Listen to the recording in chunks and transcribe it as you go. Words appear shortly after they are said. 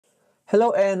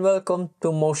Hello and welcome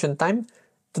to Motion Time.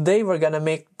 Today we're gonna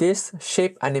make this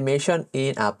shape animation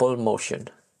in Apple Motion.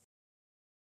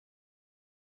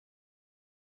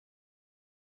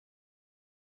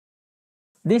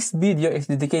 This video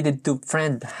is dedicated to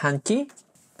friend Hanky.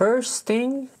 First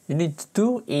thing you need to do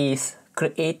is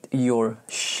create your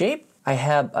shape. I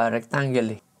have a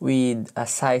rectangle with a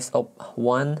size of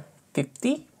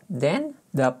 150. Then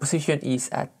the position is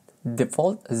at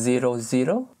default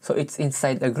 00, so it's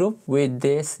inside a group with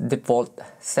this default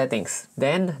settings.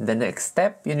 Then the next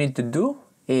step you need to do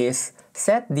is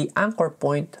set the anchor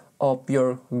point of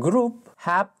your group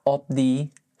half of the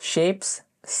shape's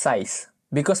size.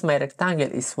 Because my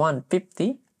rectangle is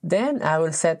 150, then I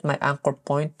will set my anchor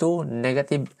point to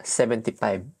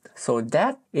 -75 so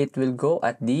that it will go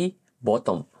at the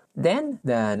bottom. Then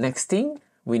the next thing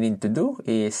we need to do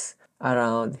is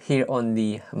around here on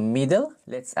the middle,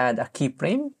 let's add a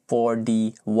keyframe for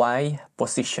the Y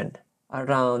position.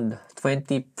 Around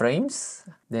 20 frames.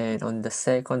 Then on the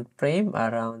second frame,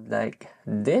 around like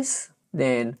this.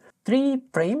 Then 3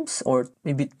 frames or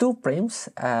maybe 2 frames,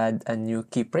 add a new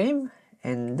keyframe.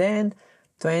 And then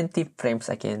 20 frames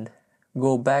again.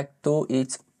 Go back to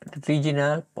its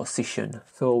original position.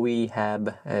 So we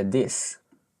have this.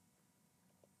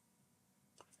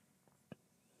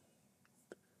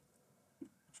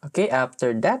 Okay,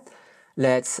 after that,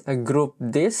 let's group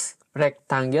this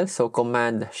rectangle. So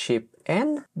Command Shift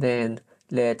N. Then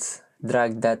let's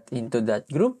drag that into that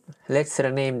group. Let's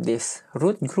rename this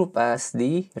root group as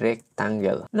the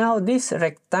rectangle. Now this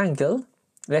rectangle,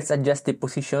 let's adjust the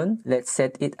position. Let's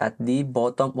set it at the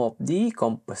bottom of the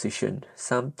composition.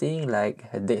 Something like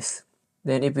this.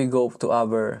 Then if we go to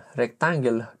our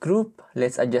rectangle group,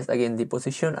 let's adjust again the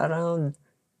position around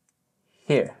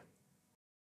here.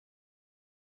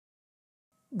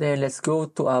 Then let's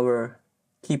go to our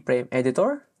keyframe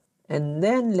editor and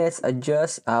then let's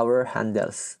adjust our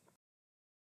handles.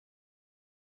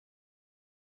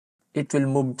 It will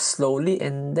move slowly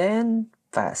and then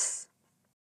fast.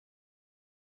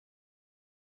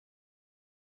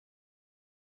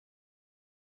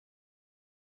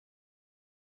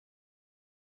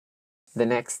 The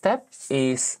next step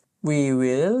is we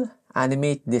will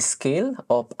animate the scale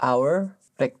of our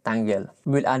rectangle.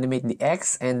 We'll animate the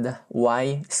X and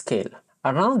Y scale.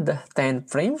 Around 10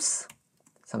 frames,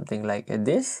 something like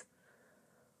this.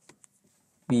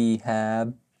 We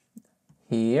have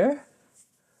here.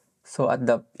 So at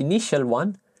the initial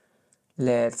one,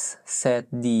 let's set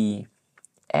the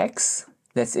X.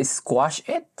 Let's squash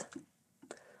it.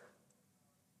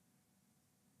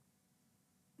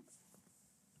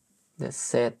 Let's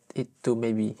set it to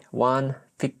maybe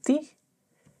 150.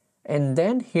 And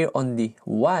then here on the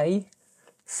Y,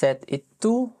 set it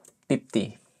to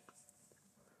 50.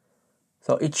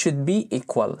 So it should be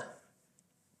equal.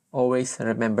 Always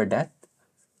remember that.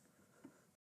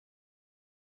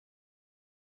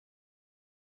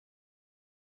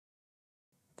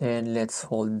 Then let's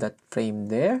hold that frame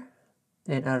there.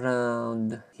 Then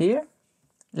around here,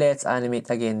 let's animate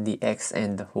again the X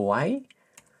and Y.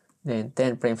 Then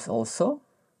 10 frames also.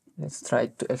 Let's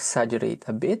try to exaggerate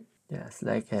a bit, just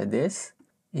like this.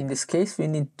 In this case, we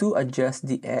need to adjust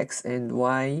the X and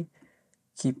Y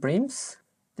keyframes.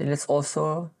 Then let's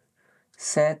also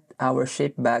set our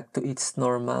shape back to its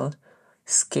normal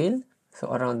scale.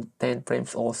 So around 10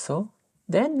 frames also.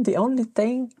 Then the only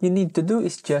thing you need to do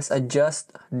is just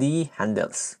adjust the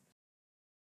handles.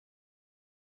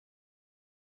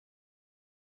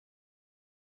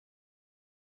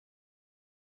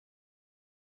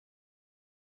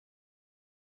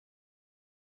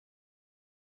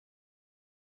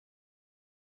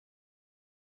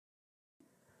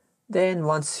 Then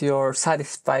once you're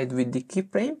satisfied with the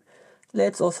keyframe,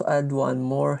 let's also add one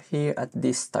more here at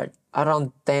this start.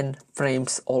 Around 10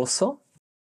 frames also.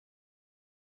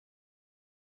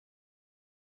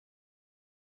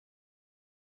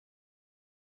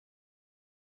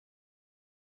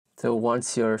 So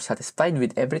once you're satisfied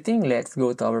with everything, let's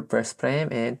go to our first frame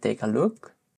and take a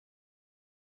look.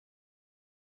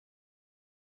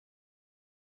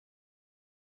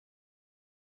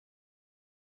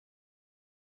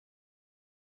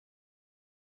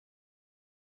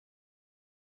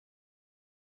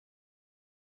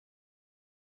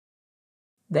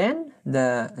 Then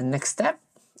the next step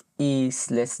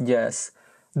is let's just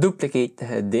duplicate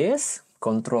this,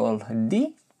 Control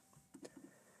D.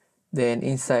 Then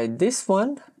inside this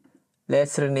one,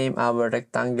 let's rename our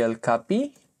rectangle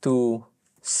copy to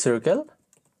circle.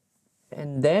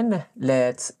 And then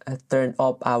let's turn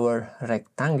off our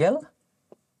rectangle.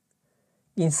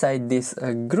 Inside this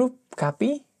group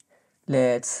copy,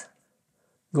 let's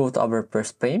go to our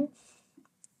first frame.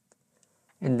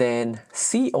 and then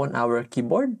C on our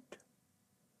keyboard.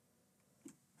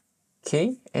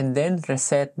 Okay, and then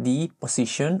reset the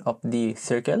position of the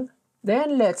circle.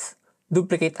 Then let's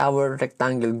duplicate our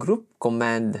rectangle group,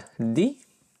 Command D.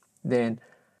 Then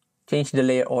change the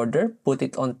layer order, put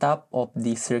it on top of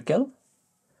the circle.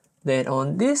 Then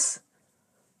on this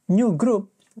new group,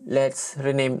 let's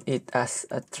rename it as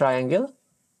a triangle.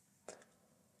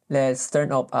 Let's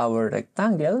turn off our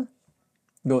rectangle,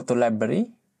 go to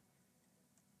Library,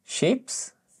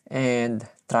 Shapes, and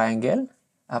Triangle.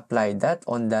 Apply that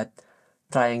on that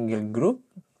triangle group.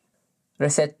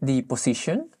 Reset the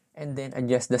position, and then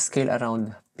adjust the scale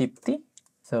around 50.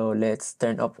 So let's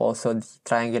turn off also the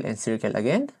triangle and circle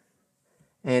again.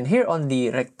 And here on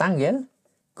the rectangle,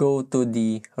 go to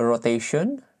the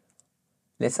rotation.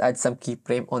 Let's add some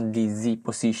keyframe on the Z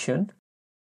position.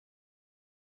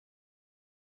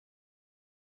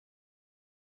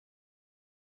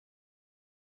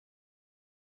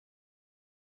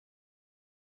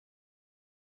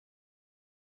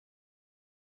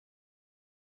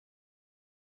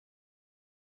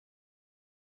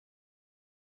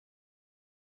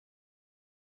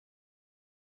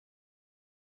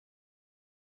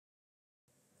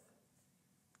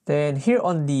 Then here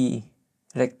on the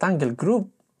rectangle group,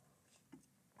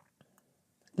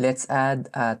 let's add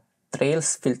a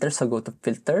trails filter. So go to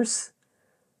filters,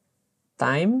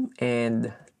 time,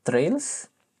 and trails.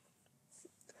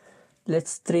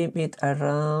 Let's trim it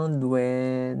around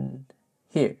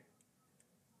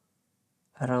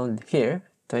around here,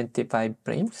 25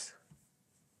 frames.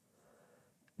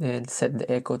 Then set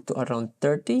the echo to around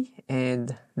 30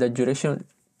 and the duration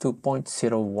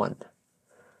 2.01.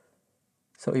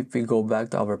 So if we go back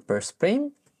to our first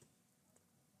frame,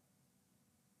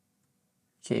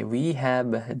 okay, we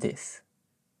have this.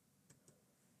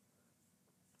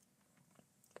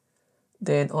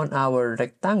 Then on our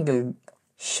rectangle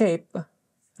shape,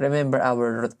 remember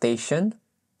our rotation.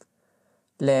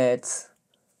 Let's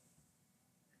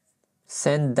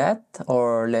send that,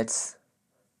 or let's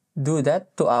do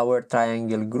that to our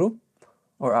triangle group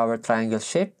or our triangle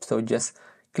shape. So just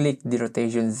click the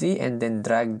rotation Z and then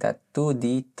drag that to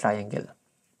the triangle.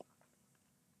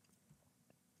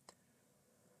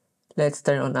 Let's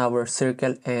turn on our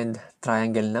circle and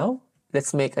triangle now.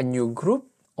 Let's make a new group.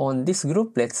 On this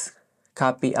group, let's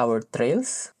copy our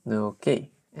trails. Okay.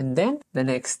 And then the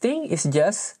next thing is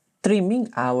just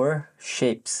trimming our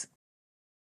shapes.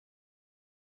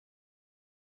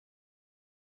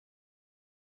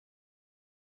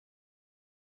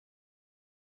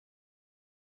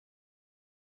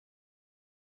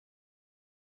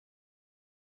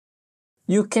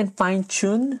 You can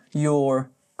fine-tune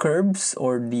your curves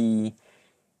or the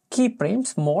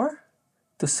keyframes more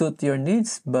to suit your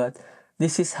needs, but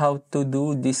this is how to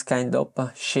do this kind of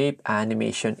shape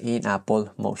animation in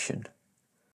Apple Motion.